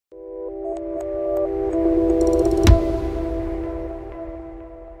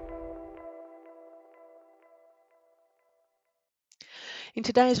In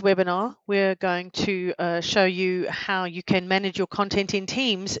today's webinar, we're going to show you how you can manage your content in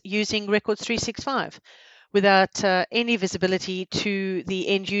Teams using Records365 without any visibility to the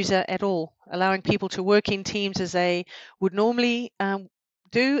end user at all, allowing people to work in Teams as they would normally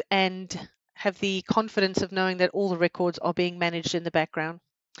do and have the confidence of knowing that all the records are being managed in the background.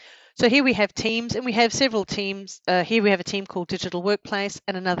 So here we have teams, and we have several teams. Here we have a team called Digital Workplace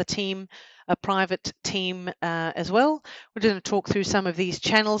and another team, a private team as well. We're going to talk through some of these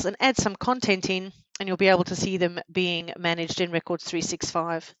channels and add some content in, and you'll be able to see them being managed in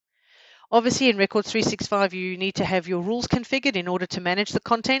Records365. Obviously, in Records365, you need to have your rules configured in order to manage the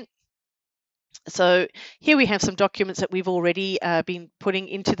content. So here we have some documents that we've already been putting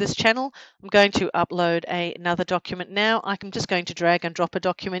into this channel. I'm going to upload another document now. I'm just going to drag and drop a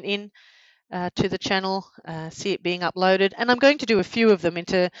document in to the channel, see it being uploaded, and I'm going to do a few of them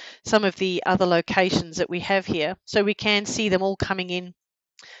into some of the other locations that we have here so we can see them all coming in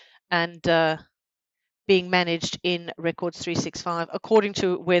and being managed in Records365 according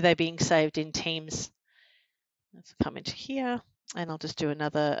to where they're being saved in Teams. Let's come into here. And I'll just do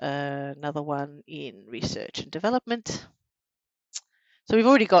another one in research and development. So we've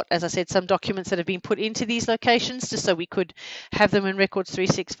already got, as I said, some documents that have been put into these locations just so we could have them in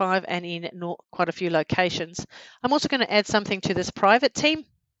Records365 and in quite a few locations. I'm also going to add something to this private team.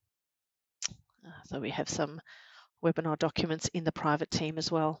 So we have some webinar documents in the private team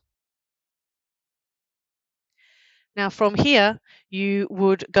as well. Now from here, you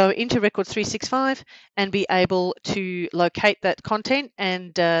would go into Records365 and be able to locate that content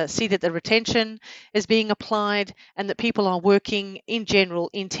and see that the retention is being applied and that people are working in general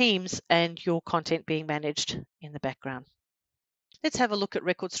in Teams and your content being managed in the background. Let's have a look at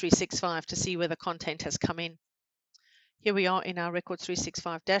Records365 to see where the content has come in. Here we are in our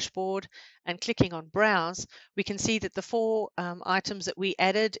Records365 dashboard, and clicking on Browse, we can see that the four items that we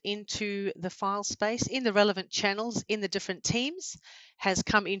added into the file space in the relevant channels in the different teams has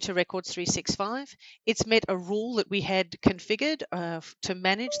come into Records365. It's met a rule that we had configured to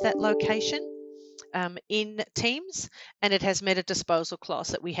manage that location in Teams, and it has met a disposal clause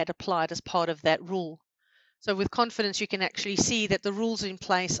that we had applied as part of that rule. So with confidence, you can actually see that the rules in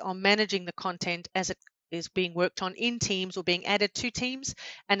place are managing the content as it is being worked on in Teams or being added to Teams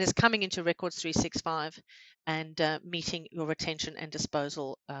and is coming into Records365 and meeting your retention and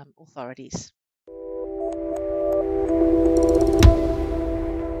disposal authorities.